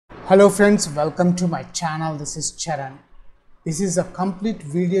Hello friends, welcome to my channel. This is Charan. This is a complete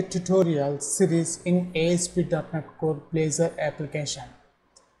video tutorial series in ASP.NET Core Blazor application.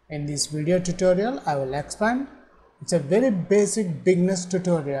 In this video tutorial, I will explain. It's a very basic beginner's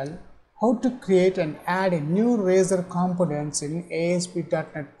tutorial how to create and add a new Razor components in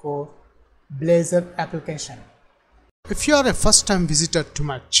ASP.NET Core Blazor application. If you are a first time visitor to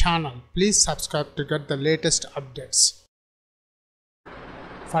my channel, please subscribe to get the latest updates.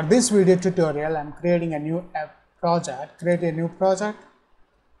 For this video tutorial, I am creating a new project. Create a new project.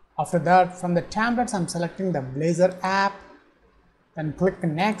 After that, from the templates, I am selecting the Blazor app. Then click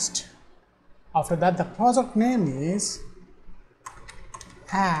next. After that, the project name is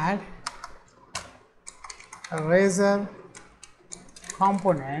add a Razor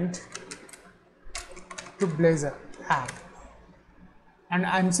component to Blazor app. And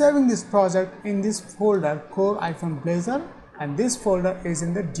I am saving this project in this folder core-blazor. And this folder is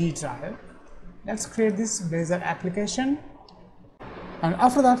in the D drive. Let's create this Blazor application, and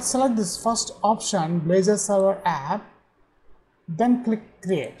after that select this first option, Blazor server app, then click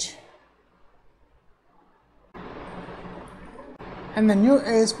create, and the new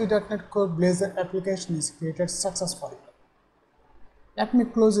ASP.NET Core Blazor application is created successfully. Let me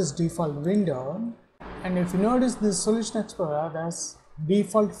close this default window, and if you notice this Solution Explorer, there's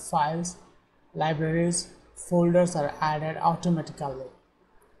default files, libraries, folders are added automatically.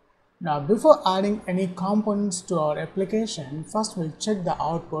 Now before adding any components to our application, first we'll check the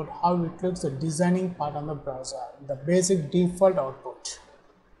output, how it looks, the designing part on the browser, the basic default output.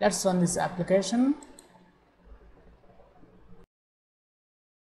 Let's run this application.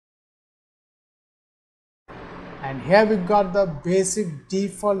 And here we got the basic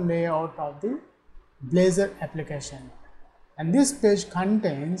default layout of the Blazor application. And this page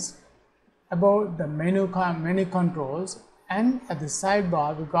contains about the menu controls, and at the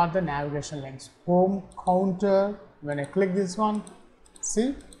sidebar we got the navigation links, home, counter. When I click this one,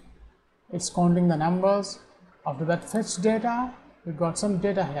 see, it's counting the numbers. After that, fetch data, we got some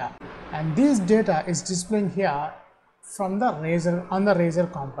data here, and this data is displaying here from the Razor on the Razor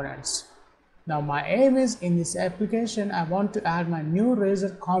components. Now my aim is, in this application I want to add my new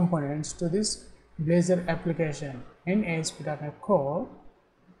Razor components to this Blazor application in ASP.NET Core.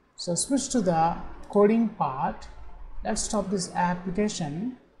 So switch to the coding part. Let's stop this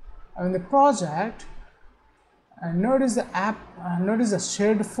application. In the project, notice the app, notice the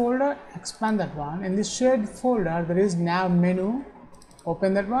shared folder, expand that one. In this shared folder there is nav menu,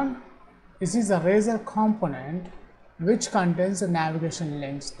 open that one. This is a Razor component which contains the navigation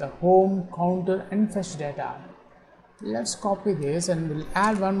links, the home, counter and fetch data. Let's copy this and we'll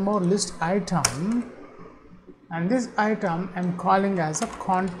add one more list item. And this item I'm calling as a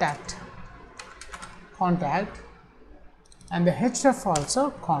contact, and the href also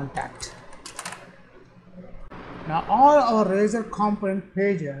contact. Now all our Razor component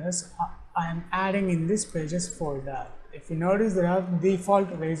pages I am adding in this pages folder. If you notice, there are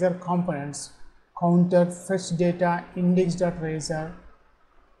default Razor components, counter, fetch data, index.razor,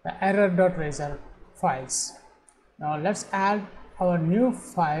 the error.razor files. Now let's add our new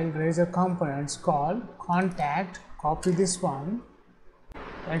file Razor components called contact. Copy this one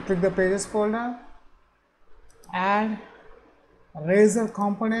and click the pages folder, add Razor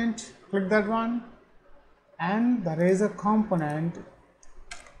component, click that one, and the Razor component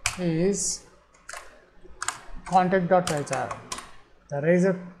is contact.razor. The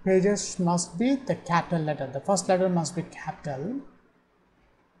Razor pages must be the capital letter, the first letter must be capital.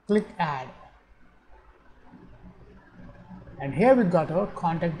 Click add. And here we got our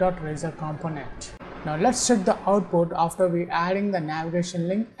contact.razor component. Now let's check the output after we adding the navigation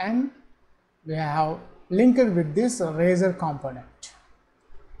link, and we have linked it with this Razor component.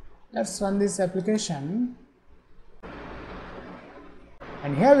 Let's run this application.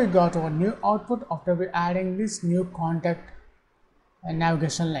 And here we got our new output after we adding this new contact and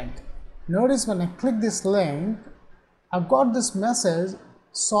navigation link. Notice when I click this link, I've got this message,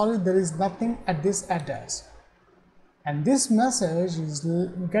 sorry, there is nothing at this address. And this message is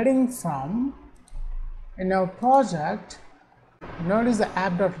getting from, in our project, notice the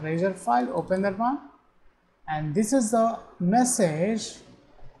app.razor file, open that one, and this is the message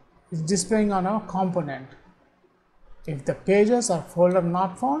is displaying on our component. If the pages or folder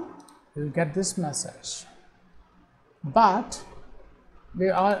not found, you will get this message. But we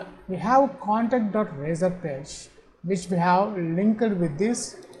have contact.razor page which we have linked with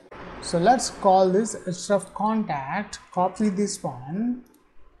this. So let's call this href contact, copy this one,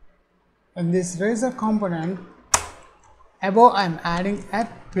 and this Razor component above I am adding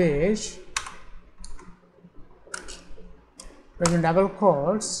app page between double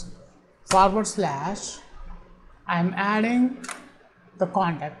quotes, / I'm adding the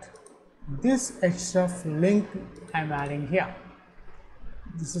contact. This href link I'm adding here.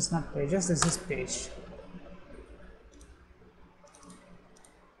 This is not pages, this is page.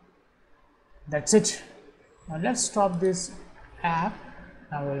 That's it. Now let's stop this app.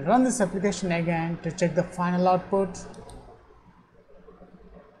 Now we'll run this application again to check the final output.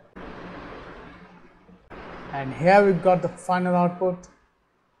 And here we got the final output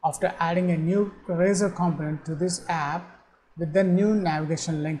after adding a new Blazor component to this app with the new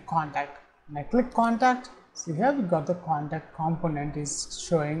navigation link contact. When I click contact, see here we got the contact component is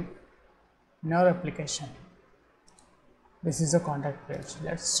showing in our application. This is a contact page.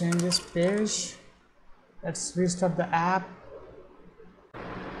 Let's change this page. Let's restart the app.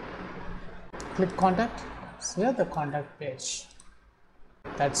 Click contact. See here the contact page.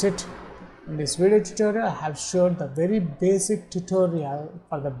 That's it. In this video tutorial, I have showed the very basic tutorial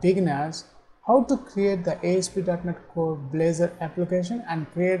for the beginners how to create the ASP.NET Core Blazor application and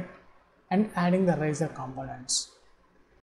adding the Blazor components.